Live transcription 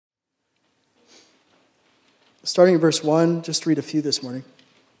Starting in verse 1, just read a few this morning.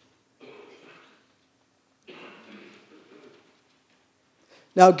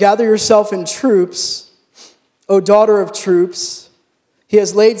 Now gather yourself in troops, O daughter of troops. He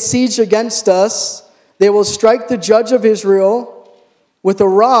has laid siege against us. They will strike the judge of Israel with a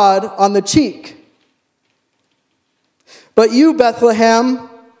rod on the cheek. But you, Bethlehem,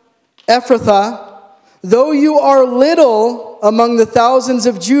 Ephrathah, though you are little among the thousands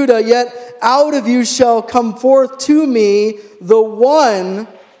of Judah, yet out of you shall come forth to me the one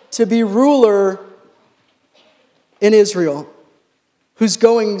to be ruler in Israel, whose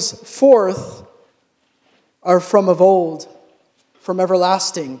goings forth are from of old, from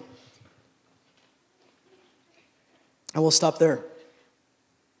everlasting. And we'll stop there.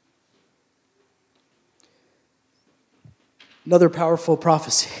 Another powerful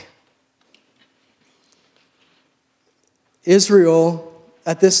prophecy. Israel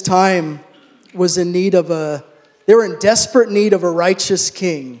at this time was in need of they were in desperate need of a righteous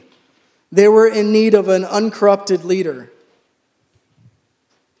king. They were in need of an uncorrupted leader.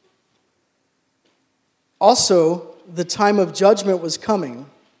 Also, the time of judgment was coming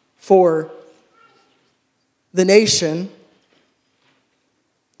for the nation.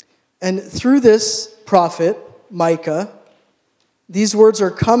 And through this prophet, Micah, these words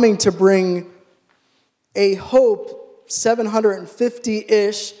are coming to bring a hope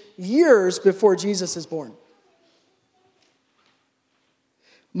 750-ish years before Jesus is born.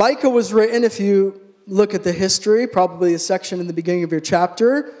 Micah was written, if you look at the history, probably a section in the beginning of your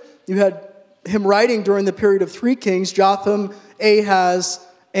chapter, you had him writing during the period of 3 kings, Jotham, Ahaz,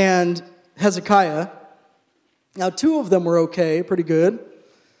 and Hezekiah. Now, 2 of them were okay, pretty good.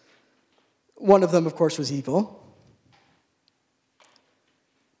 One of them, of course, was evil.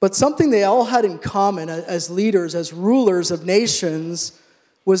 But something they all had in common as leaders, as rulers of nations,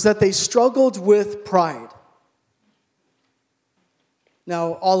 was that they struggled with pride.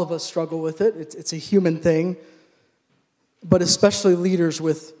 Now, all of us struggle with it. It's a human thing. But especially leaders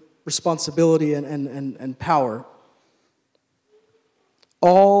with responsibility and power.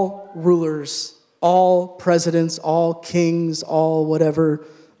 All rulers, all presidents, all kings, all whatever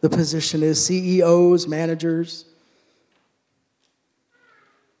the position is, CEOs, managers,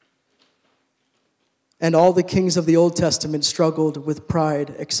 and all the kings of the Old Testament struggled with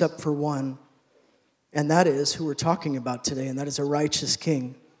pride except for one. And that is who we're talking about today, and that is a righteous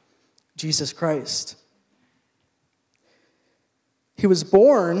king, Jesus Christ. He was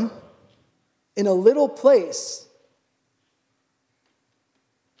born in a little place,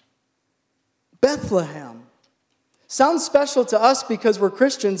 Bethlehem. Sounds special to us because we're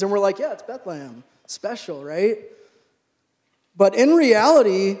Christians and we're like, yeah, it's Bethlehem. Special, right? But in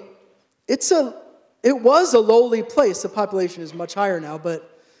reality, it was a lowly place. The population is much higher now,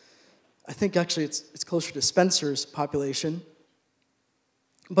 but I think actually it's closer to Spencer's population.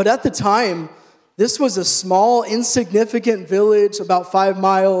 But at the time, this was a small, insignificant village about 5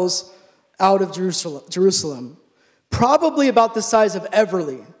 miles out of Jerusalem. Probably about the size of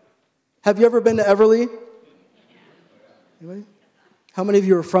Everly. Have you ever been to Everly? Anybody? How many of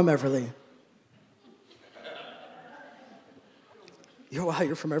you are from Everly? Wow,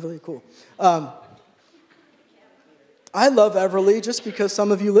 you're from Everly? Cool. I love Everly just because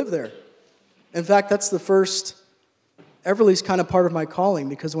some of you live there. In fact, that's the first... Everly's kind of part of my calling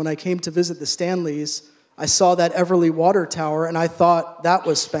because when I came to visit the Stanleys, I saw that Everly water tower and I thought that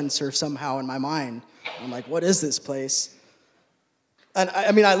was Spencer somehow in my mind. I'm like, what is this place? And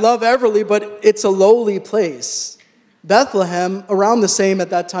I mean, I love Everly, but it's a lowly place. Bethlehem, around the same at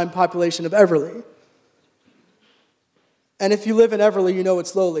that time population of Everly. And if you live in Everly, you know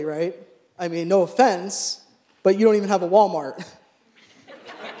it's lowly, right? I mean, no offense, but you don't even have a Walmart.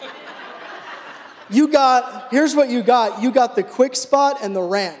 Here's what you got. You got the Quick Spot and the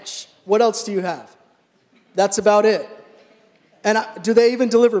Ranch. What else do you have? That's about it. And do they even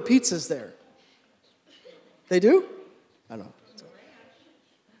deliver pizzas there? They do? I don't know.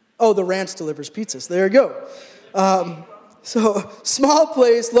 Oh, the Ranch delivers pizzas. There you go. So, small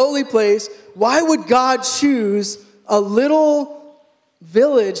place, lowly place. Why would God choose a little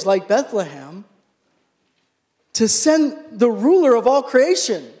village like Bethlehem to send the ruler of all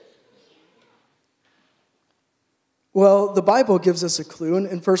creation? Well, the Bible gives us a clue.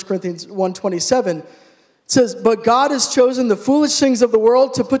 In 1 Corinthians 1:27, it says, "But God has chosen the foolish things of the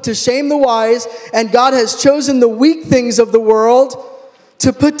world to put to shame the wise, and God has chosen the weak things of the world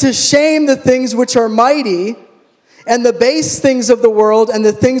to put to shame the things which are mighty, and the base things of the world and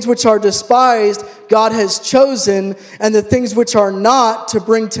the things which are despised God has chosen, and the things which are not to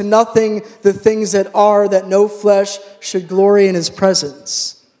bring to nothing the things that are, that no flesh should glory in his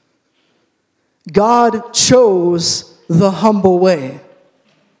presence." God chose the humble way.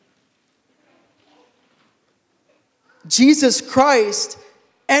 Jesus Christ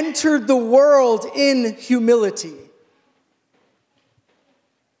entered the world in humility.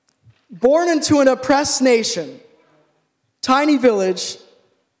 Born into an oppressed nation, tiny village,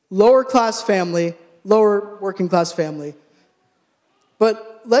 lower working class family.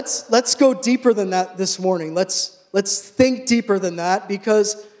 But let's go deeper than that this morning. Let's think deeper than that,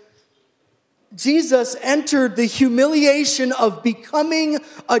 because Jesus entered the humiliation of becoming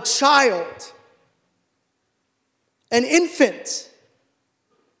a child, an infant.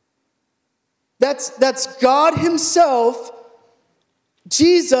 That's God himself,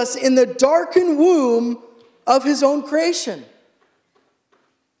 Jesus, in the darkened womb of his own creation.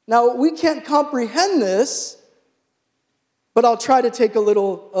 Now, we can't comprehend this, but I'll try to take a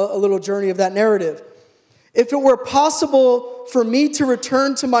little journey of that narrative. If it were possible for me to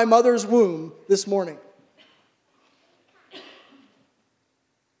return to my mother's womb this morning,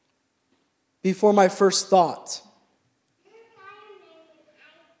 before my first thought,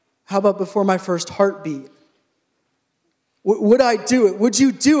 how about before my first heartbeat? Would I do it? Would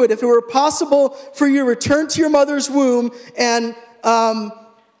you do it if it were possible for you to return to your mother's womb and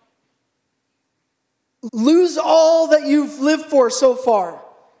lose all that you've lived for so far,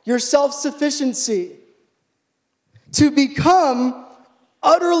 your self-sufficiency, to become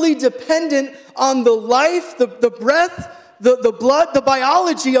utterly dependent on the life, the breath, the blood, the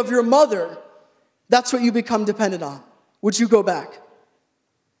biology of your mother? That's what you become dependent on. Would you go back?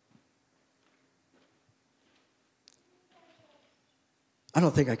 I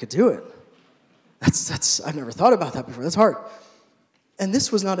don't think I could do it. I've never thought about that before. That's hard. And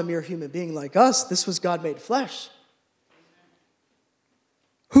this was not a mere human being like us. This was God made flesh,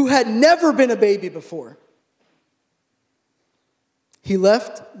 who had never been a baby before. He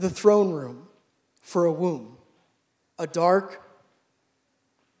left the throne room for a womb, a dark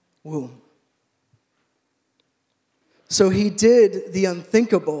womb. So he did the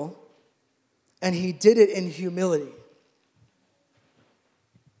unthinkable, and he did it in humility.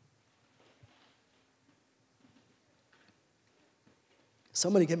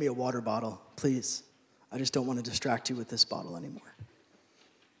 Somebody give me a water bottle, please. I just don't want to distract you with this bottle anymore.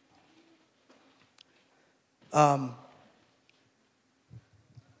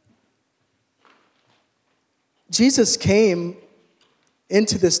 Jesus came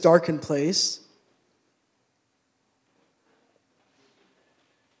into this darkened place,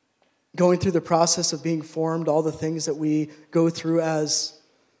 going through the process of being formed, all the things that we go through as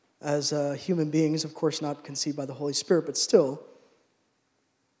human beings, of course not conceived by the Holy Spirit, but still.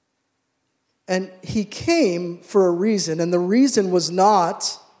 And he came for a reason, and the reason was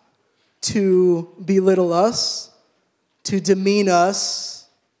not to belittle us, to demean us,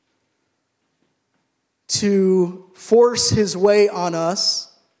 to force his way on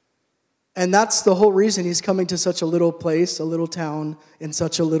us. And that's the whole reason he's coming to such a little place, a little town, in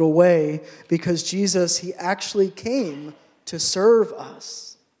such a little way, because Jesus, he actually came to serve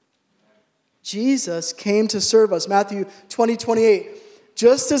us. Jesus came to serve us. Matthew 20:28.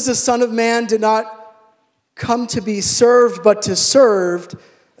 Just as the Son of Man did not come to be served, but to serve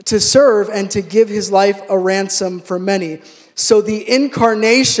and to give his life a ransom for many. So the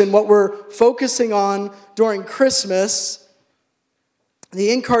incarnation, what we're focusing on during Christmas,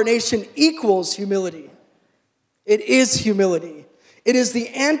 the incarnation equals humility. It is humility. It is the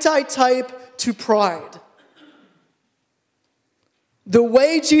antitype to pride. The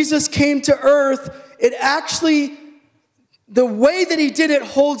way Jesus came to earth, the way that he did it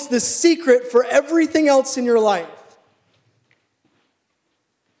holds the secret for everything else in your life.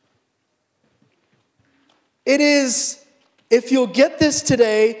 It is, if you'll get this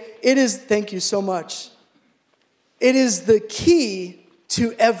today, thank you so much. It is the key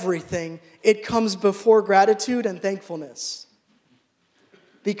to everything. It comes before gratitude and thankfulness.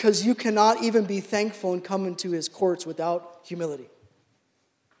 Because you cannot even be thankful and come into his courts without humility.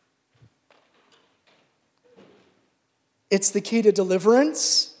 It's the key to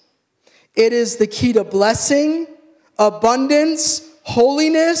deliverance. It is the key to blessing, abundance,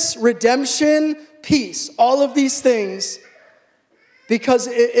 holiness, redemption, peace. All of these things. Because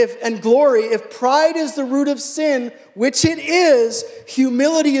if pride is the root of sin, which it is,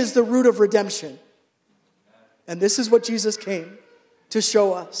 humility is the root of redemption. And this is what Jesus came to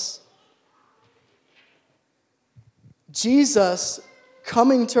show us. Jesus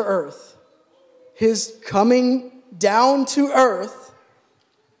coming to earth, his coming down to earth,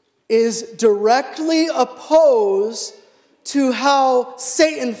 is directly opposed to how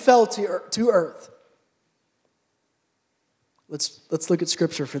Satan fell to earth. Let's look at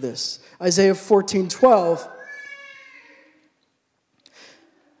scripture for this. Isaiah 14:12.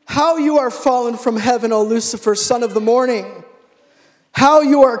 How you are fallen from heaven, O Lucifer, son of the morning. How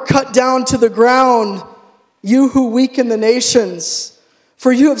you are cut down to the ground, you who weaken the nations.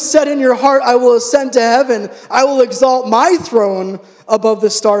 For you have said in your heart, I will ascend to heaven. I will exalt my throne above the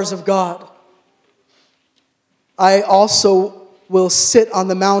stars of God. I also will sit on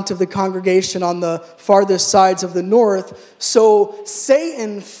the mount of the congregation on the farthest sides of the north. So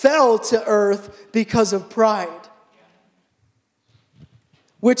Satan fell to earth because of pride,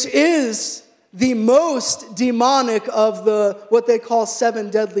 which is the most demonic of what they call 7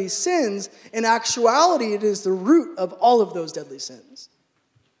 deadly sins. In actuality, it is the root of all of those deadly sins.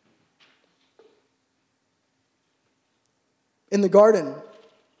 In the garden,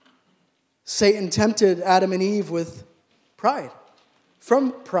 Satan tempted Adam and Eve with pride,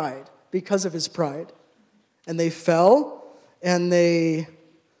 from pride, because of his pride. And they fell, and they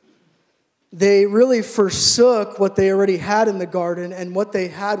really forsook what they already had in the garden, and what they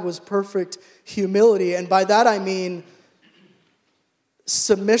had was perfect humility. And by that I mean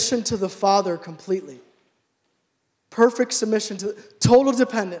submission to the Father completely. Perfect submission to total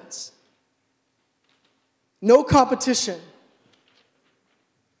dependence. No competition.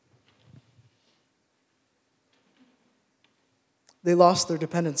 They lost their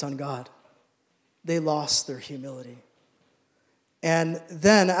dependence on God. They lost their humility. And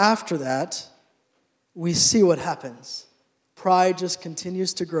then after that, we see what happens. Pride just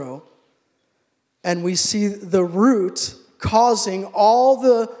continues to grow. And we see the root causing all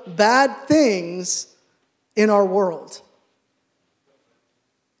the bad things in our world.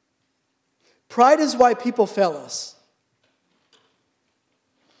 Pride is why people fail us.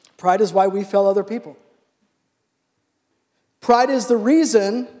 Pride is why we fail other people. Pride is the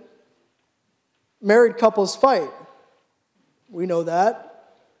reason married couples fight. We know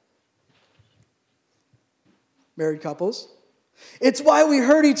that. Married couples. It's why we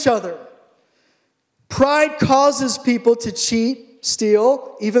hurt each other. Pride causes people to cheat,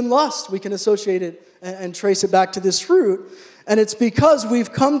 steal, even lust. We can associate it and trace it back to this root. And it's because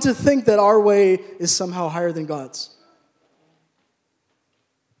we've come to think that our way is somehow higher than God's.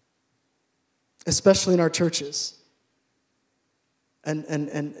 Especially in our churches.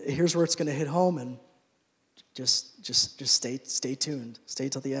 And here's where it's going to hit home, and just stay tuned. Stay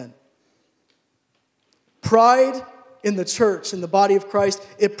till the end. Pride in the church, in the body of Christ,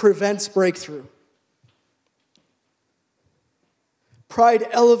 it prevents breakthrough. Pride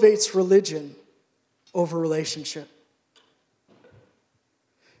elevates religion over relationship.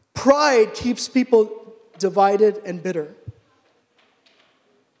 Pride keeps people divided and bitter.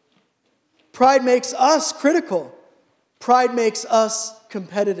 Pride makes us critical. Pride makes us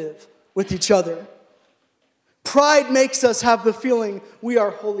competitive with each other. Pride makes us have the feeling we are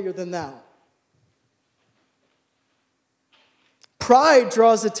holier than thou. Pride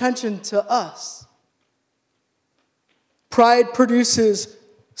draws attention to us. Pride produces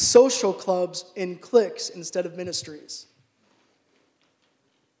social clubs in cliques instead of ministries.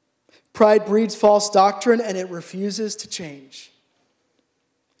 Pride breeds false doctrine, and it refuses to change.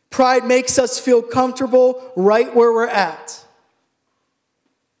 Pride makes us feel comfortable right where we're at.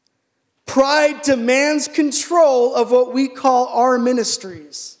 Pride demands control of what we call our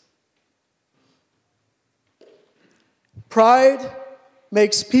ministries. Pride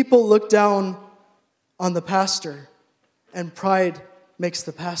makes people look down on the pastor, and pride makes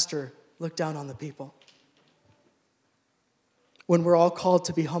the pastor look down on the people. When we're all called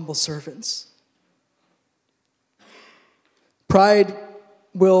to be humble servants. Pride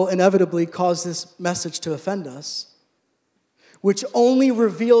will inevitably cause this message to offend us, which only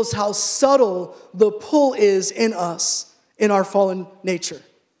reveals how subtle the pull is in us, in our fallen nature.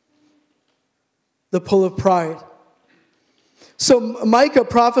 The pull of pride. So Micah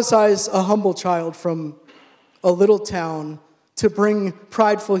prophesies a humble child from a little town to bring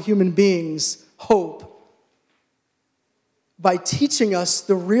prideful human beings hope by teaching us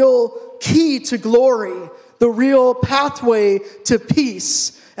the real key to glory, the real pathway to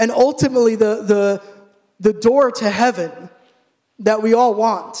peace, and ultimately the door to heaven that we all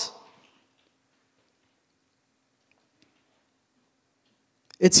want.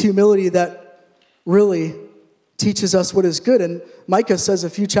 It's humility that really teaches us what is good. And Micah says a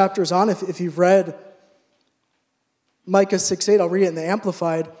few chapters on, if you've read Micah 6:8, I'll read it in the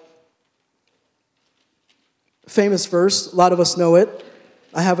Amplified. Famous verse, a lot of us know it.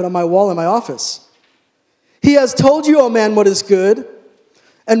 I have it on my wall in my office. He has told you, O man, what is good.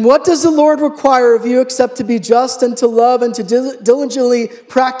 And what does the Lord require of you except to be just and to love and to diligently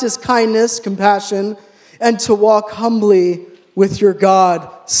practice kindness, compassion, and to walk humbly with your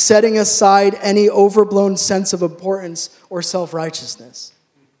God, setting aside any overblown sense of importance or self-righteousness.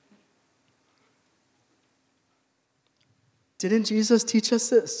 Didn't Jesus teach us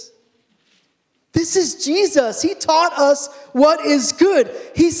this? This is Jesus. He taught us what is good.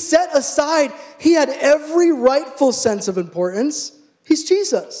 He set aside, he had every rightful sense of importance. He's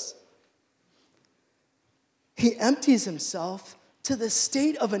Jesus. He empties himself to the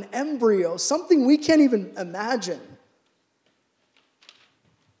state of an embryo, something we can't even imagine.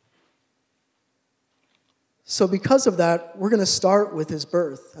 So because of that, we're going to start with his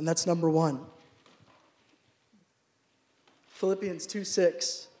birth, and that's number 1. Philippians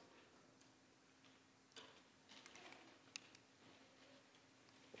 2:6.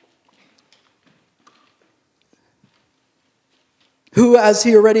 Who, as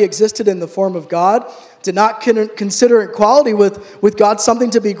he already existed in the form of God, did not consider equality with God something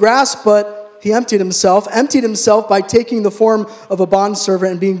to be grasped, but he emptied himself by taking the form of a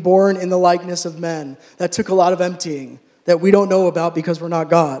bondservant and being born in the likeness of men. That took a lot of emptying that we don't know about because we're not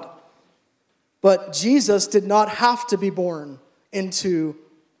God. But Jesus did not have to be born into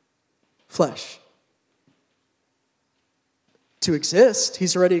flesh. To exist,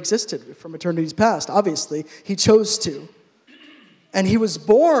 he's already existed from eternity's past, obviously. He chose to. And he was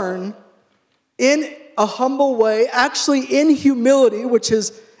born in a humble way, actually in humility, which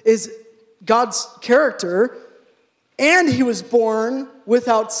is God's character, and he was born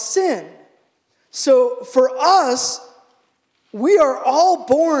without sin. So for us, we are all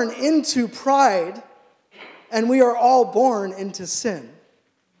born into pride, and we are all born into sin.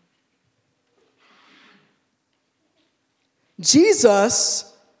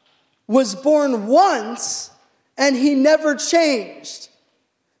 Jesus was born once, and he never changed.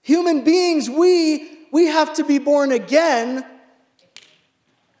 Human beings, we have to be born again,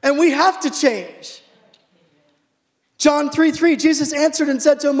 and we have to change. John 3:3, Jesus answered and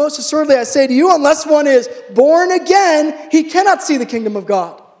said to him, most assuredly, I say to you, unless one is born again, he cannot see the kingdom of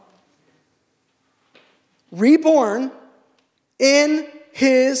God. Reborn in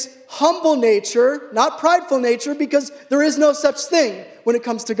his humble nature, not prideful nature, because there is no such thing when it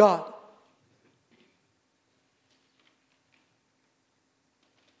comes to God.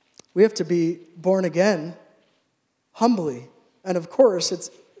 We have to be born again humbly. And of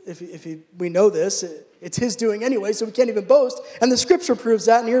course, we know this, it's his doing anyway, so we can't even boast. And the scripture proves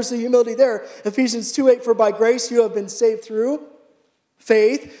that, and here's the humility there. Ephesians 2:8, for by grace you have been saved through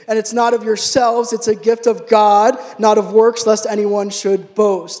faith, and it's not of yourselves, it's a gift of God, not of works, lest anyone should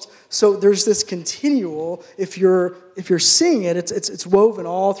boast. So there's this continual, if you're seeing it, it's woven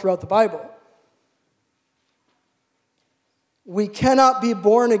all throughout the Bible. We cannot be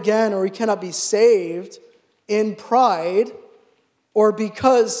born again, or we cannot be saved in pride, or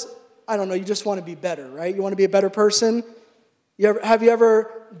because, I don't know, you just want to be better, right? You want to be a better person? Have you ever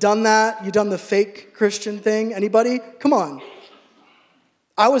done that? You done the fake Christian thing? Anybody? Come on.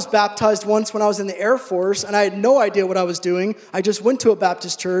 I was baptized once when I was in the Air Force, and I had no idea what I was doing. I just went to a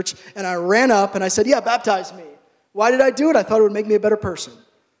Baptist church, and I ran up, and I said, yeah, baptize me. Why did I do it? I thought it would make me a better person.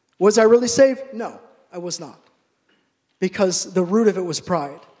 Was I really saved? No, I was not. Because the root of it was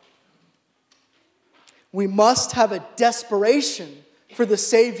pride. We must have a desperation for the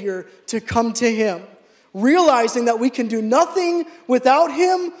Savior to come to him, realizing that we can do nothing without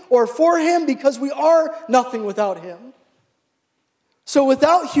him or for him because we are nothing without him. So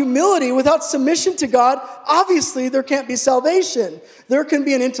without humility, without submission to God, obviously there can't be salvation. There can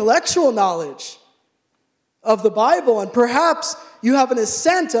be an intellectual knowledge of the Bible, and perhaps you have an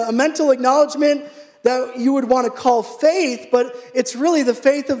assent, a mental acknowledgement that you would want to call faith, but it's really the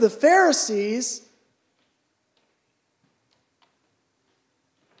faith of the Pharisees,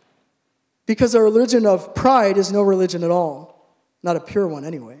 because a religion of pride is no religion at all, not a pure one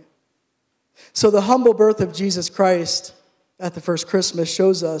anyway. So the humble birth of Jesus Christ at the first Christmas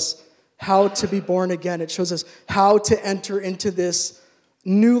shows us how to be born again. It shows us how to enter into this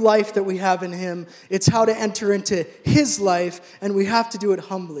new life that we have in him. It's how to enter into his life, and we have to do it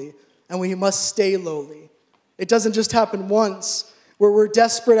humbly. And we must stay lowly. It doesn't just happen once where we're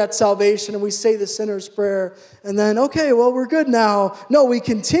desperate at salvation and we say the sinner's prayer and then, okay, well, we're good now. No, we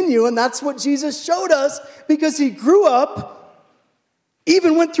continue, and that's what Jesus showed us because he grew up,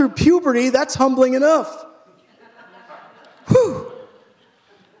 even went through puberty. That's humbling enough. Whew.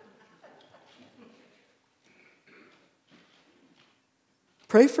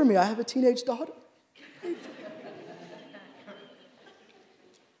 Pray for me. I have a teenage daughter. Pray for me.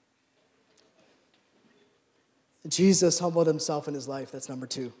 Jesus humbled himself in his life. That's number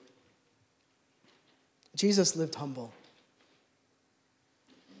 2. Jesus lived humble.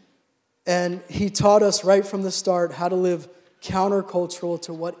 And he taught us right from the start how to live countercultural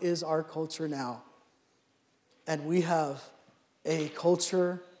to what is our culture now. And we have a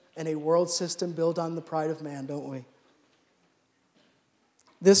culture and a world system built on the pride of man, don't we?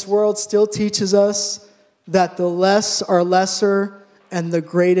 This world still teaches us that the less are lesser and the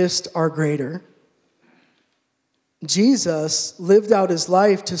greatest are greater. Jesus lived out his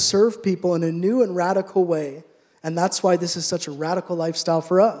life to serve people in a new and radical way. And that's why this is such a radical lifestyle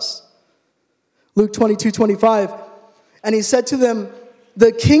for us. Luke 22:25, and he said to them,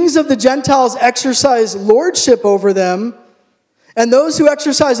 the kings of the Gentiles exercise lordship over them, and those who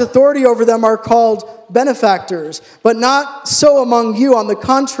exercise authority over them are called benefactors. But not so among you. On the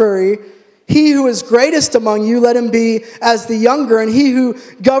contrary, he who is greatest among you, let him be as the younger, and he who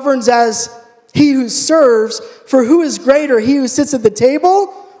governs as he who serves. For who is greater, he who sits at the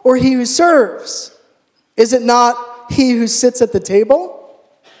table or he who serves? Is it not he who sits at the table?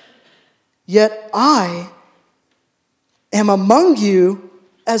 Yet I am among you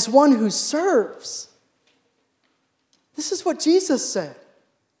as one who serves. This is what Jesus said.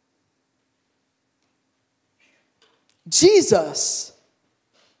 Jesus,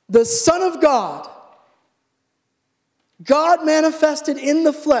 the Son of God, God manifested in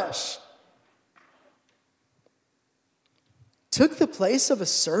the flesh, took the place of a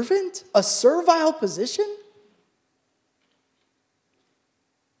servant, a servile position?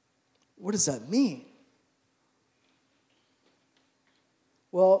 What does that mean?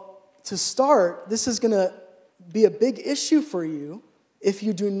 Well, to start, this is going to be a big issue for you if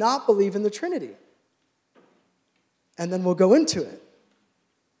you do not believe in the Trinity. And then we'll go into it.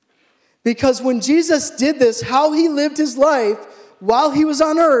 Because when Jesus did this, how he lived his life while he was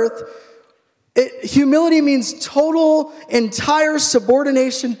on earth, humility means total, entire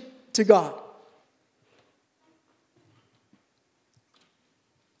subordination to God.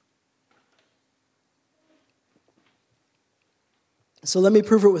 So let me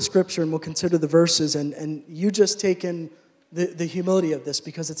prove it with Scripture, and we'll consider the verses, and you just take in the humility of this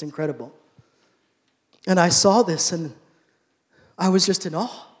because it's incredible. And I saw this, and I was just in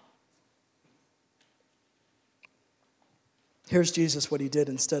awe. Here's Jesus, what he did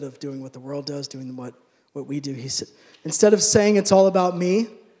instead of doing what the world does, doing what we do. He said, instead of saying it's all about me,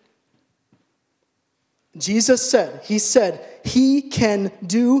 Jesus said, he can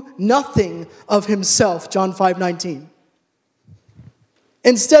do nothing of himself, John 5:19.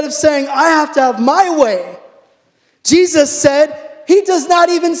 Instead of saying, I have to have my way, Jesus said, he does not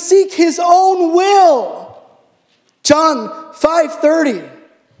even seek his own will. John 5:30.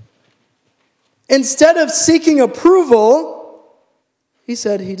 Instead of seeking approval, he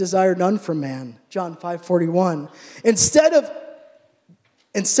said he desired none from man. John 5:41. Instead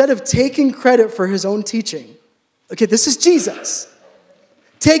of taking credit for his own teaching. Okay, this is Jesus.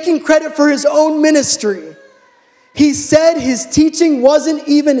 Taking credit for his own ministry. He said his teaching wasn't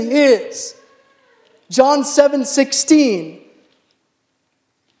even his. John 7:16.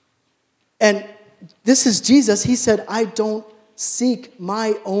 And this is Jesus. He said, I don't seek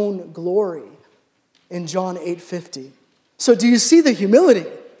my own glory. In John 8:50. So do you see the humility?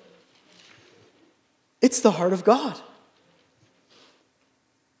 It's the heart of God.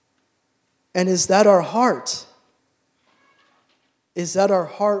 And is that our heart? Is that our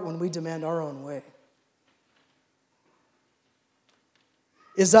heart when we demand our own way?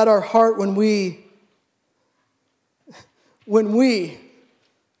 Is that our heart when we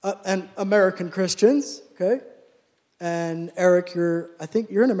and American Christians, okay? And Eric, I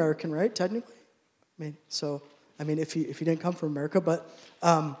think you're an American, right, technically? If you didn't come from America, but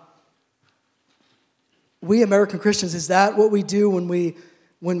we American Christians, is that what we do when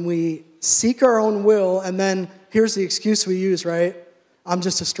we seek our own will, and then here's the excuse we use, right? I'm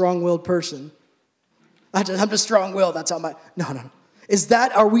just a strong-willed person. I'm just strong-willed, that's how No.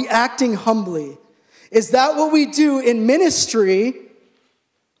 Are we acting humbly? Is that what we do in ministry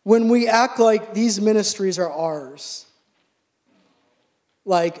when we act like these ministries are ours?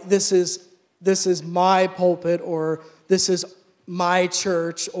 Like this is my pulpit, or this is my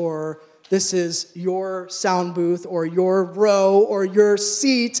church, or this is your sound booth, or your row, or your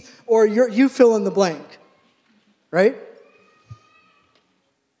seat, or you fill in the blank, right?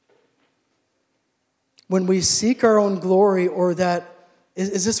 When we seek our own glory, or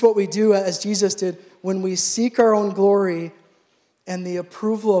is this what we do as Jesus did? When we seek our own glory and the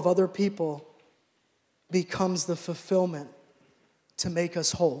approval of other people becomes the fulfillment to make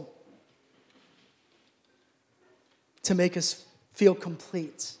us whole, to make us feel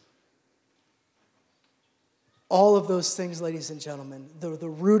complete. All of those things, ladies and gentlemen, the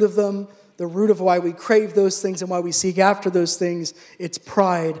root of them, the root of why we crave those things and why we seek after those things, it's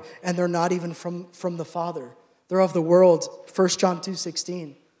pride, and they're not even from the Father. They're of the world. 1 John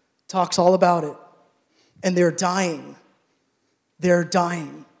 2:16 talks all about it. And they're dying. They're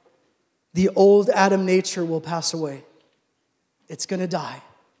dying. The old Adam nature will pass away. It's going to die.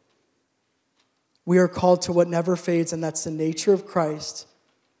 We are called to what never fades, and that's the nature of Christ.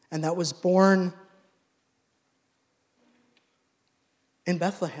 And that was born in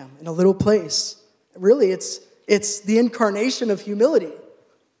Bethlehem, in a little place. Really, it's the incarnation of humility.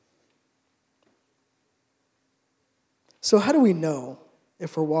 So how do we know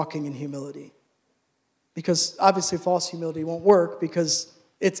if we're walking in humility? Because obviously false humility won't work because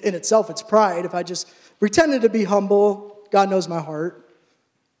it's in itself, it's pride. If I just pretended to be humble, God knows my heart,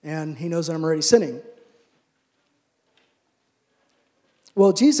 and he knows that I'm already sinning.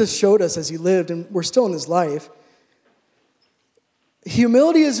 Well, Jesus showed us as he lived, and we're still in his life,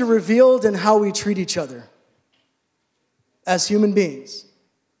 humility is revealed in how we treat each other as human beings.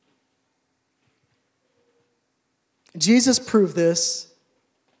 Jesus proved this,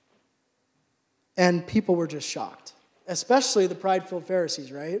 and people were just shocked, especially the prideful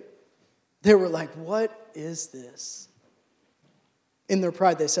Pharisees, right? They were like, what is this? In their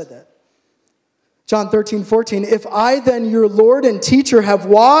pride, they said that. John 13:14, if I then, your Lord and teacher, have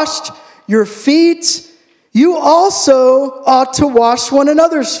washed your feet, you also ought to wash one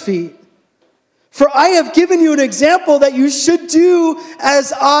another's feet. For I have given you an example that you should do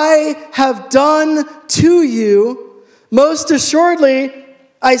as I have done to you. Most assuredly,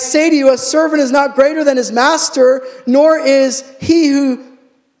 I say to you, a servant is not greater than his master, nor is he who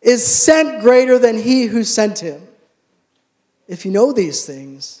is sent greater than he who sent him. If you know these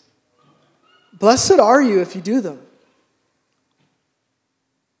things, blessed are you if you do them.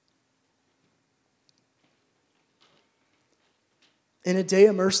 In a day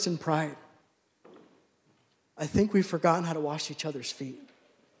immersed in pride, I think we've forgotten how to wash each other's feet.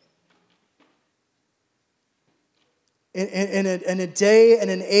 In a day and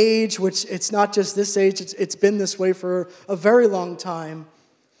an age, which it's not just this age, it's been this way for a very long time,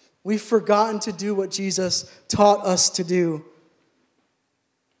 we've forgotten to do what Jesus taught us to do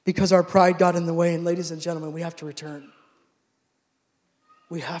because our pride got in the way. And ladies and gentlemen, we have to return.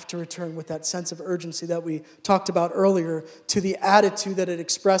 We have to return with that sense of urgency that we talked about earlier to the attitude that it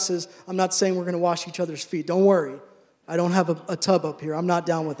expresses. I'm not saying we're going to wash each other's feet. Don't worry. I don't have a tub up here. I'm not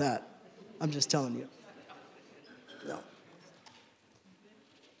down with that. I'm just telling you. No.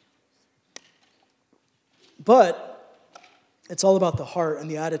 But it's all about the heart and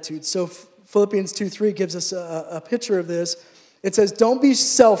the attitude. So Philippians 2:3 gives us a picture of this. It says, don't be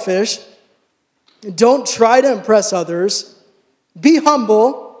selfish. Don't try to impress others. Be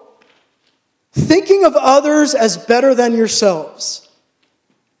humble, thinking of others as better than yourselves.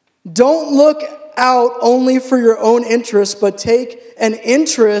 Don't look out only for your own interests, but take an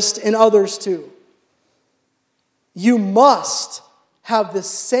interest in others too. You must have the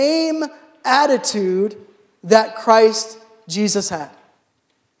same attitude that Christ Jesus had.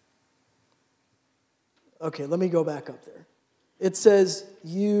 Okay, let me go back up there. It says,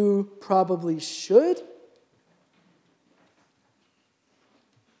 you probably should.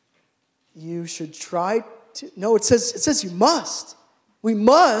 You should try to. No, it says you must. We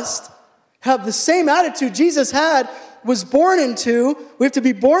must have the same attitude Jesus had, was born into. We have to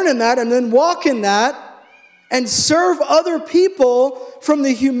be born in that and then walk in that and serve other people from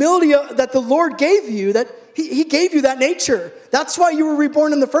the humility that the Lord gave you, that He gave you that nature. That's why you were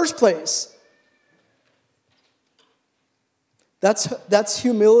reborn in the first place. That's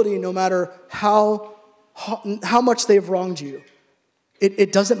humility no matter how much they've wronged you.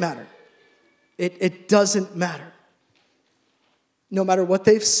 It doesn't matter. It doesn't matter. No matter what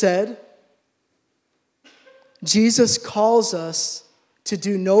they've said, Jesus calls us to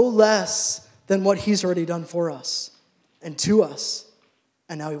do no less than what he's already done for us and to us.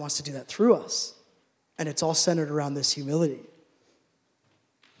 And now he wants to do that through us. And it's all centered around this humility.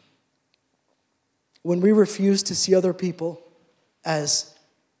 When we refuse to see other people as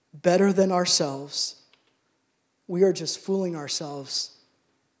better than ourselves, we are just fooling ourselves.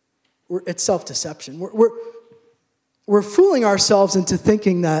 It's self-deception. We're fooling ourselves into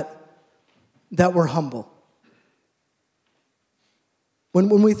thinking that we're humble.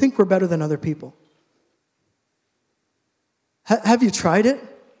 When we think we're better than other people. Have you tried it?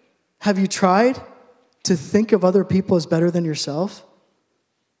 Have you tried to think of other people as better than yourself?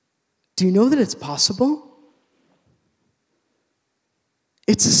 Do you know that it's possible?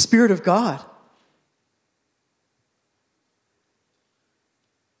 It's the Spirit of God.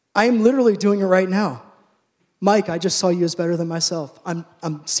 I am literally doing it right now. Mike, I just saw you as better than myself.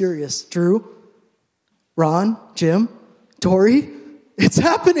 I'm serious. Drew, Ron, Jim, Tori, it's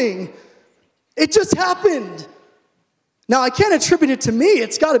happening. It just happened. Now, I can't attribute it to me.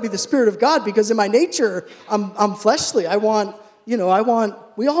 It's got to be the Spirit of God, because in my nature, I'm fleshly.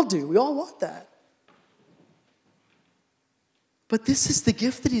 We all do. We all want that. But this is the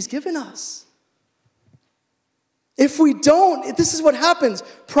gift that he's given us. If we don't, this is what happens.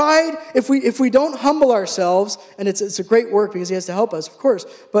 Pride, if we don't humble ourselves, and it's a great work because he has to help us, of course,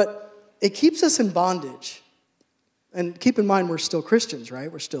 but it keeps us in bondage. And keep in mind, we're still Christians,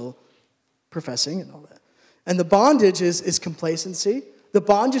 right? We're still professing and all that. And the bondage is complacency. The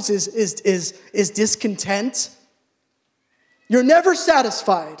bondage is discontent. You're never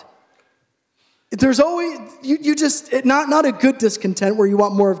satisfied. There's always, you just, not a good discontent where you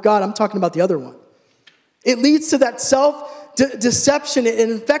want more of God. I'm talking about the other one. It leads to that self-deception. It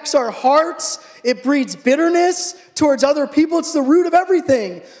infects our hearts. It breeds bitterness towards other people. It's the root of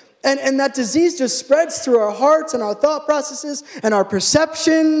everything. And that disease just spreads through our hearts and our thought processes and our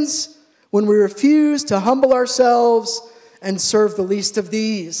perceptions when we refuse to humble ourselves and serve the least of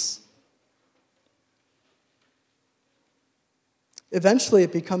these. Eventually,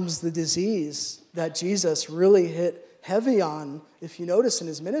 it becomes the disease that Jesus really hit heavy on, if you notice in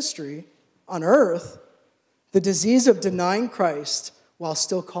his ministry on earth, the disease of denying Christ while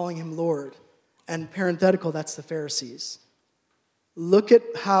still calling him Lord. And parenthetical, that's the Pharisees. Look at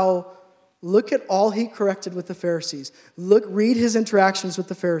all he corrected with the Pharisees. Read his interactions with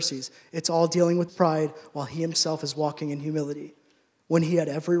the Pharisees. It's all dealing with pride while he himself is walking in humility. When he had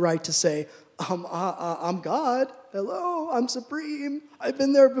every right to say, I'm God. Hello, I'm supreme. I've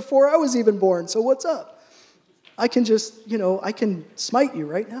been there before I was even born, so what's up? I can just, I can smite you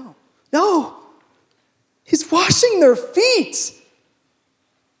right now. No, he's washing their feet.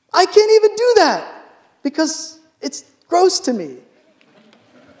 I can't even do that because it's gross to me.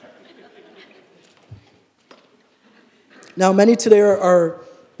 Now, many today are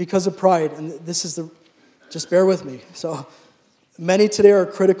because of pride, and this is just bear with me. So, many today are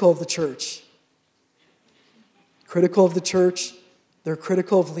critical of the church. Critical of the church. They're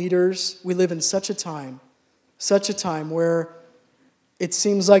critical of leaders. We live in such a time where it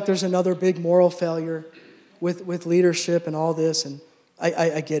seems like there's another big moral failure with leadership and all this, and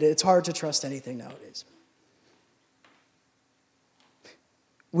I get it. It's hard to trust anything nowadays.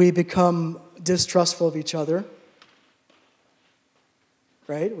 We become distrustful of each other.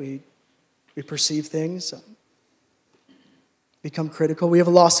 Right? We perceive things, become critical. We have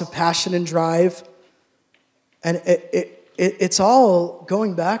a loss of passion and drive. And it's all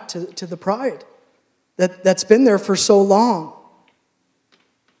going back to the pride that's been there for so long.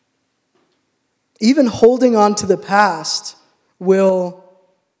 Even holding on to the past will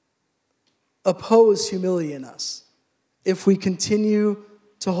oppose humility in us. If we continue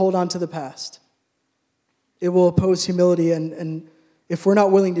to hold on to the past, it will oppose humility. And if we're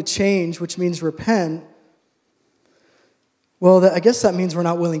not willing to change, which means repent, well, I guess that means we're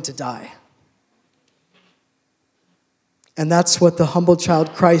not willing to die. And that's what the humble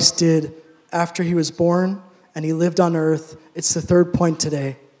child Christ did after he was born and he lived on earth. It's the third point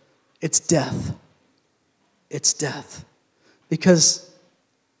today. It's death. It's death. Because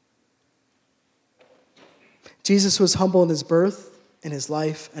Jesus was humble in his birth, in his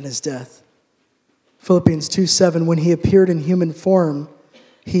life, and his death. Philippians 2:7, when he appeared in human form,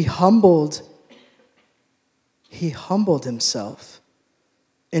 he humbled himself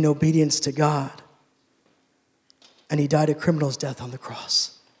in obedience to God. And he died a criminal's death on the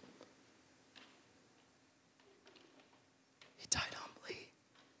cross. He died humbly.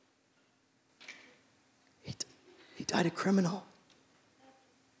 He died a criminal.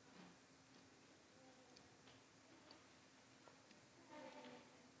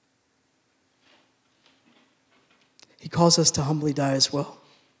 He calls us to humbly die as well.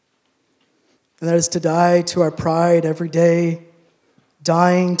 And that is to die to our pride every day,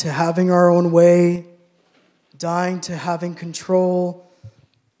 dying to having our own way, dying to having control.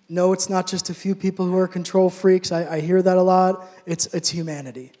 No, it's not just a few people who are control freaks. I hear that a lot. It's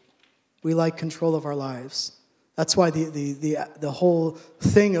humanity. We like control of our lives. That's why the whole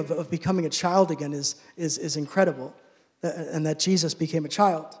thing of becoming a child again is incredible, and that Jesus became a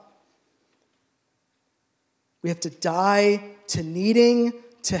child. We have to die to needing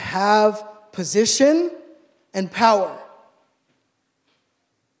to have position and power.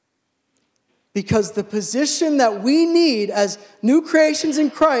 Because the position that we need as new creations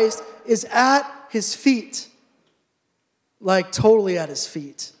in Christ is at his feet. Like totally at his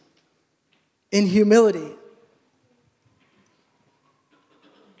feet. In humility.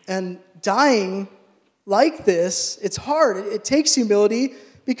 And dying like this, it's hard. It takes humility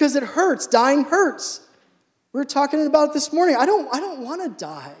because it hurts. Dying hurts. We were talking about it this morning. I don't want to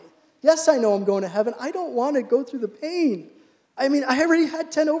die Yes, I know I'm going to heaven. I don't want to go through the pain. I mean, I already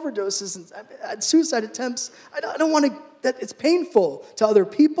had 10 overdoses and I had suicide attempts. I don't want to, that it's painful to other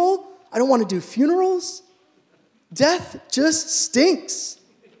people. I don't want to do funerals. Death just stinks.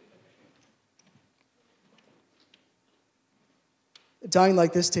 Dying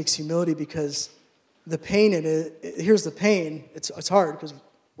like this takes humility because the pain in it, here's the pain. It's hard because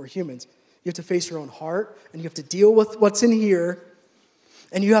we're humans. You have to face your own heart, and you have to deal with what's in here,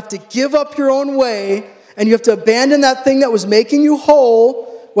 and you have to give up your own way, and you have to abandon that thing that was making you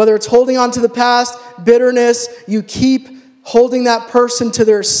whole, whether it's holding on to the past, bitterness, you keep holding that person to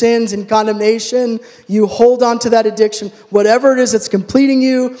their sins and condemnation, you hold on to that addiction, whatever it is that's completing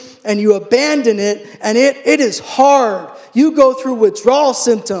you, and you abandon it, and it is hard. You go through withdrawal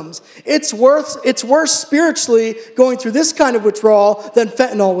symptoms. It's worse spiritually going through this kind of withdrawal than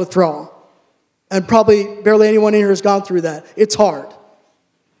fentanyl withdrawal. And probably barely anyone in here has gone through that. It's hard.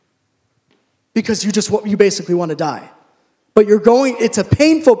 Because you basically want to die. But it's a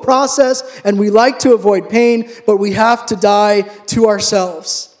painful process, and we like to avoid pain, but we have to die to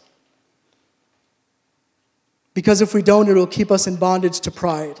ourselves. Because if we don't, it will keep us in bondage to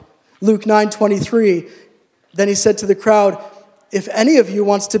pride. Luke 9:23, then he said to the crowd, if any of you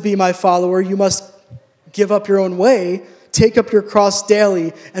wants to be my follower, you must give up your own way, take up your cross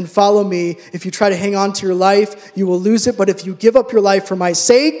daily, and follow me. If you try to hang on to your life, you will lose it. But if you give up your life for my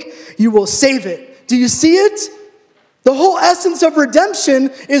sake, you will save it. Do you see it? The whole essence of redemption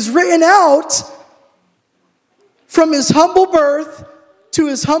is written out from his humble birth to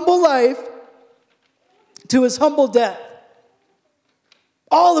his humble life to his humble death.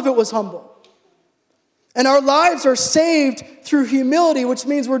 All of it was humble. And our lives are saved through humility, which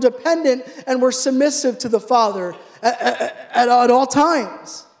means we're dependent and we're submissive to the Father at all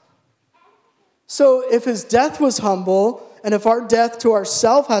times. So if his death was humble, and if our death to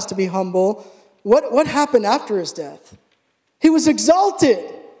ourselves has to be humble, what happened after his death? He was exalted.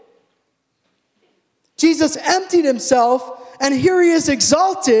 Jesus emptied himself, and here he is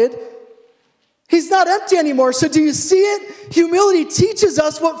exalted. He's not empty anymore. So do you see it? Humility teaches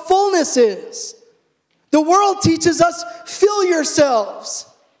us what fullness is. The world teaches us, fill yourselves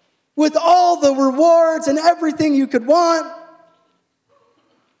with all the rewards and everything you could want.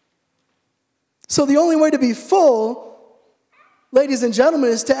 So the only way to be full, ladies and gentlemen,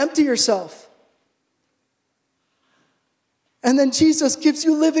 is to empty yourself. And then Jesus gives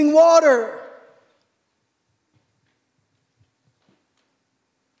you living water.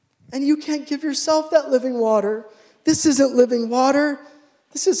 And you can't give yourself that living water. This isn't living water.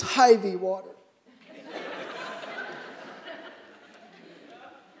 This is Hy-Vee water.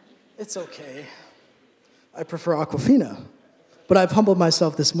 It's okay. I prefer Aquafina. But I've humbled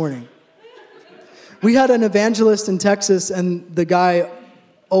myself this morning. We had an evangelist in Texas, and the guy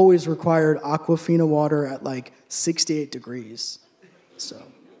always required Aquafina water at like 68 degrees. So,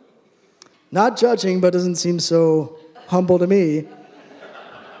 not judging, but doesn't seem so humble to me.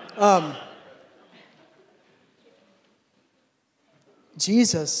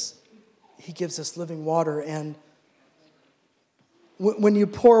 Jesus, he gives us living water, and when you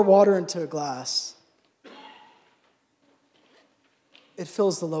pour water into a glass, it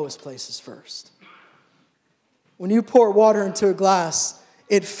fills the lowest places first. When you pour water into a glass,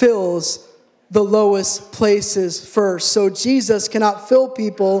 it fills the lowest places first. So Jesus cannot fill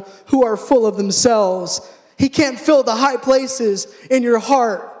people who are full of themselves. He can't fill the high places in your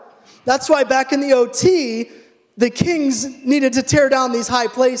heart. That's why back in the OT, the kings needed to tear down these high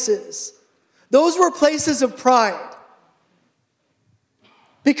places. Those were places of pride.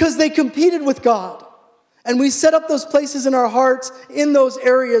 Because they competed with God. And we set up those places in our hearts in those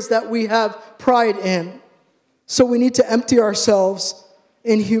areas that we have pride in. So we need to empty ourselves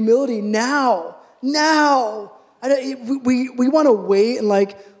in humility now. Now. We want to wait and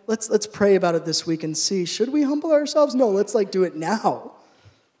let's pray about it this week and see. Should we humble ourselves? No, let's do it now.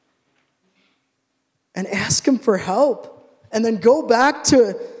 And ask him for help. And then go back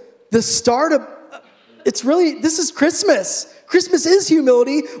to the start of, this is Christmas. Christmas is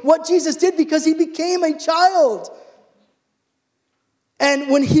humility, what Jesus did because he became a child. And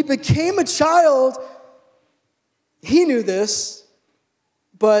when he became a child, he knew this,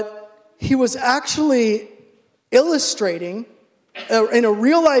 but he was actually illustrating, in a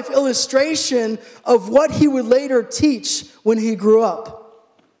real life illustration of what he would later teach when he grew up.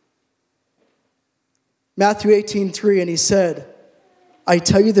 Matthew 18:3, and he said, I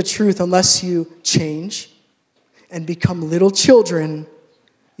tell you the truth, unless you change and become little children,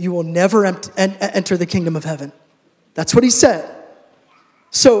 you will never enter the kingdom of heaven. That's what he said.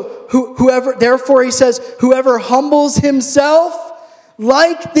 So therefore he says, whoever humbles himself,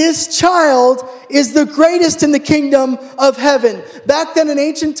 like this child is the greatest in the kingdom of heaven. Back then in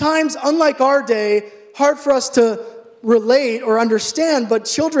ancient times, unlike our day, hard for us to relate or understand, but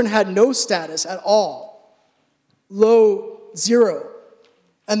children had no status at all. Low, zero.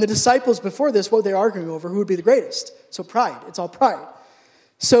 And the disciples before this, what were they arguing over? Who would be the greatest? So pride. It's all pride.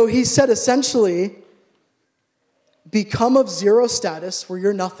 So he said essentially, become of zero status where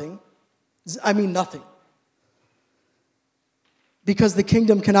you're nothing. I mean nothing. Because the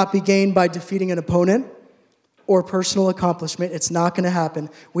kingdom cannot be gained by defeating an opponent or personal accomplishment. It's not going to happen.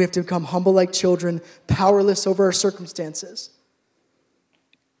 We have to become humble like children, powerless over our circumstances.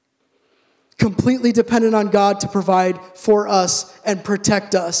 Completely dependent on God to provide for us and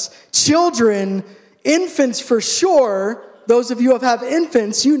protect us. Children, infants for sure, those of you who have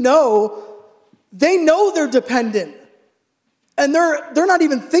infants, you know, they know they're dependent. And they're not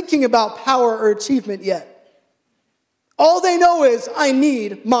even thinking about power or achievement yet. All they know is, I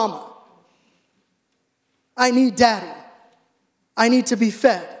need mama. I need daddy. I need to be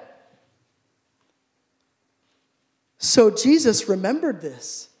fed. So Jesus remembered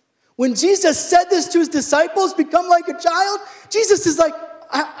this. When Jesus said this to his disciples, become like a child, Jesus is like,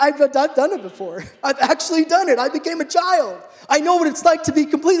 I've done it before. I've actually done it. I became a child. I know what it's like to be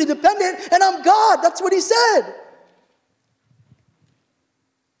completely dependent, and I'm God. That's what he said.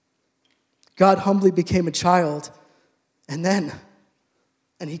 God humbly became a child, and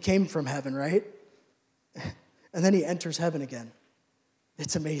he came from heaven, right? And then he enters heaven again.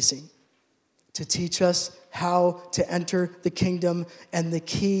 It's amazing to teach us how to enter the kingdom and the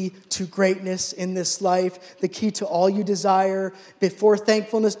key to greatness in this life, the key to all you desire, before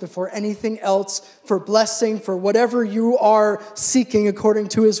thankfulness, before anything else, for blessing, for whatever you are seeking according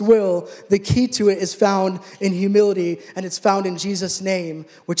to his will. The key to it is found in humility, and it's found in Jesus' name,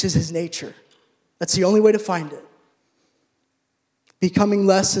 which is his nature. That's the only way to find it. Becoming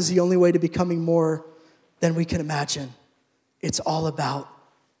less is the only way to becoming more than we can imagine. It's all about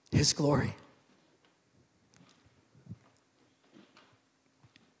his glory.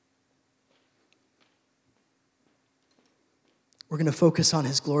 We're going to focus on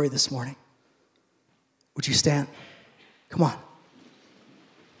his glory this morning. Would you stand? Come on.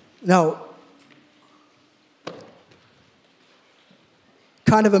 Now,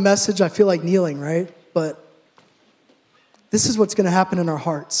 kind of a message, I feel like kneeling, right? But this is what's going to happen in our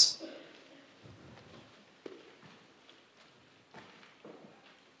hearts.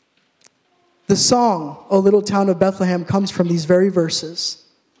 The song, O Little Town of Bethlehem, comes from these very verses.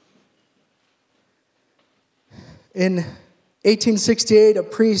 In 1868, a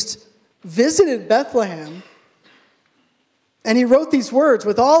priest visited Bethlehem, and he wrote these words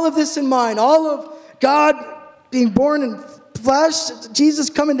with all of this in mind, all of God being born in flesh, Jesus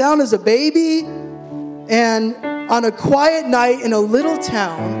coming down as a baby, and on a quiet night in a little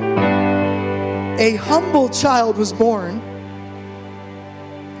town, a humble child was born.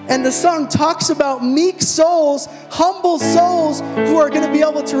 And the song talks about meek souls, humble souls who are going to be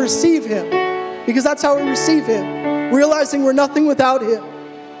able to receive him. Because that's how we receive him, realizing we're nothing without him.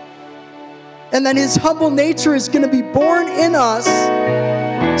 And then his humble nature is going to be born in us.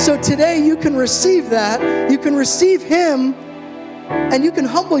 So today you can receive that. You can receive him, and you can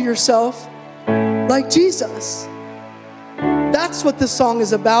humble yourself like Jesus. That's what this song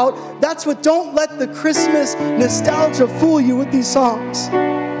is about. That's what, don't let the Christmas nostalgia fool you with these songs.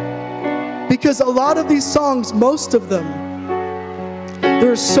 Because a lot of these songs, most of them,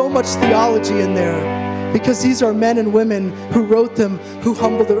 there's so much theology in there. Because these are men and women who wrote them, who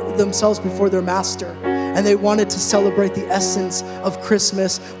humbled themselves before their master. And they wanted to celebrate the essence of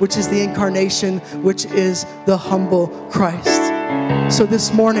Christmas, which is the incarnation, which is the humble Christ. So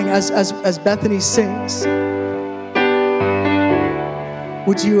this morning, as Bethany sings,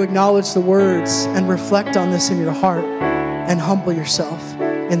 would you acknowledge the words and reflect on this in your heart and humble yourself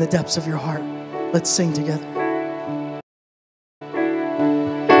in the depths of your heart? Let's sing together.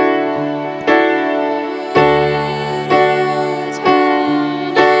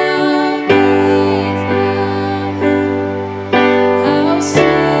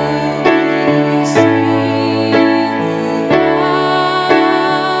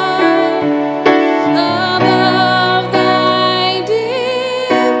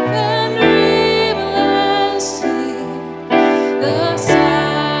 The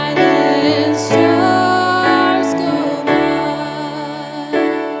silence.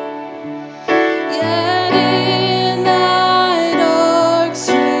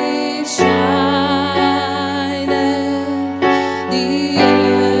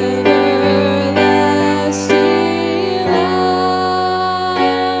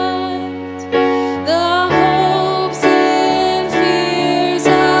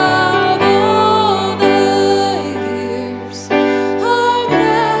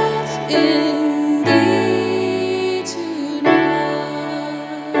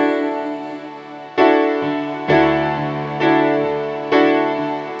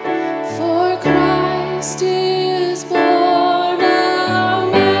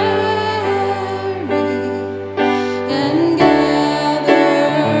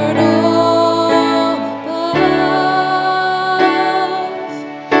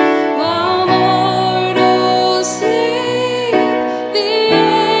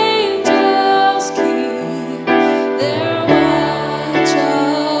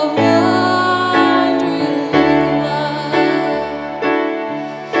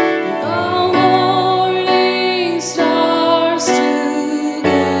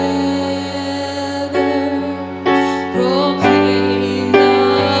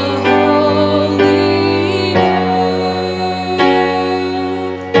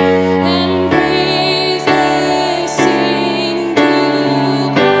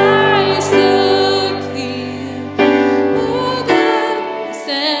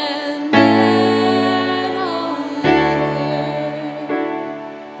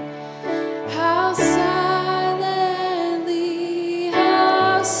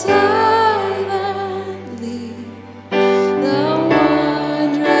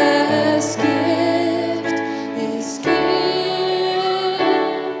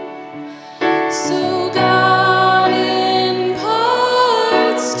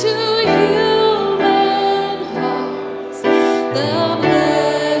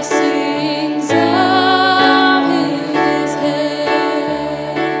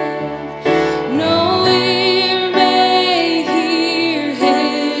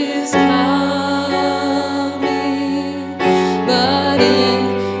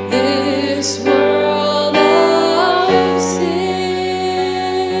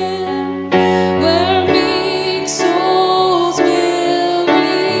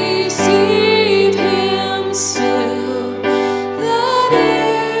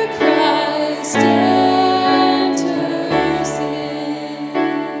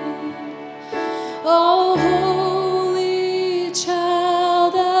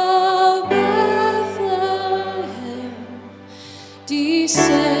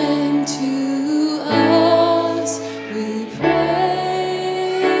 Descend to us, we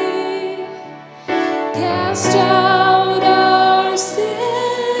pray. Cast out our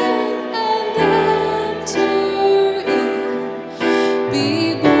sin and enter in.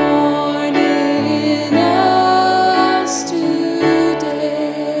 Be born in us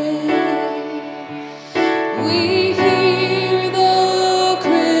today. We hear the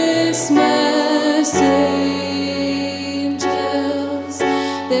Christmas angels,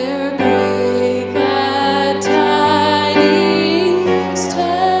 their great glad tidings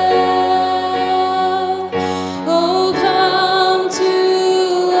tell. Oh, come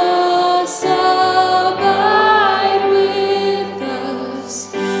to us, abide with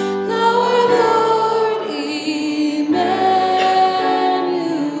us, our Lord Emmanuel.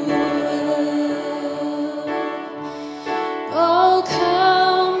 Oh,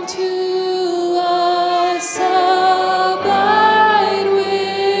 come to us, abide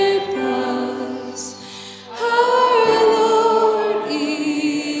with us, our Lord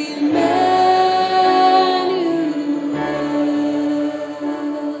Emmanuel.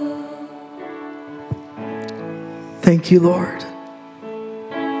 Thank you, Lord.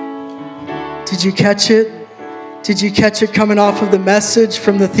 Did you catch it? Did you catch it coming off of the message,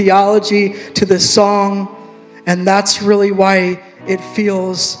 from the theology to the song? And that's really why it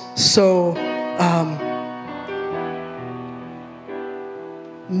feels so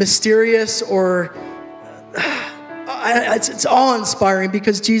mysterious, or it's awe-inspiring,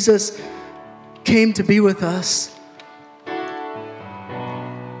 because Jesus came to be with us.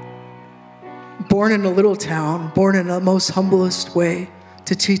 Born in a little town, born in the most humblest way,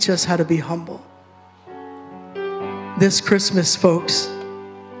 to teach us how to be humble. This Christmas, folks,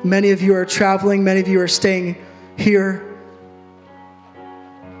 many of you are traveling, many of you are staying here.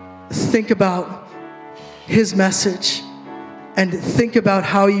 Think about his message and think about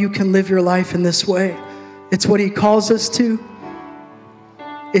how you can live your life in this way. It's what he calls us to.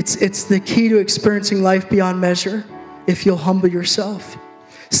 It's the key to experiencing life beyond measure, if you'll humble yourself.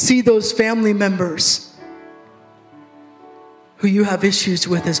 See those family members who you have issues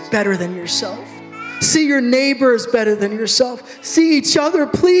with as better than yourself. See your neighbor as better than yourself. See each other,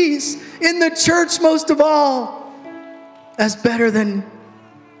 please, in the church most of all, as better than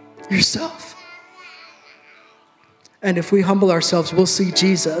yourself. And if we humble ourselves, we'll see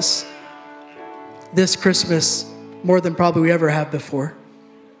Jesus this Christmas more than probably we ever have before.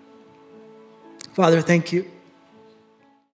 Father, thank you.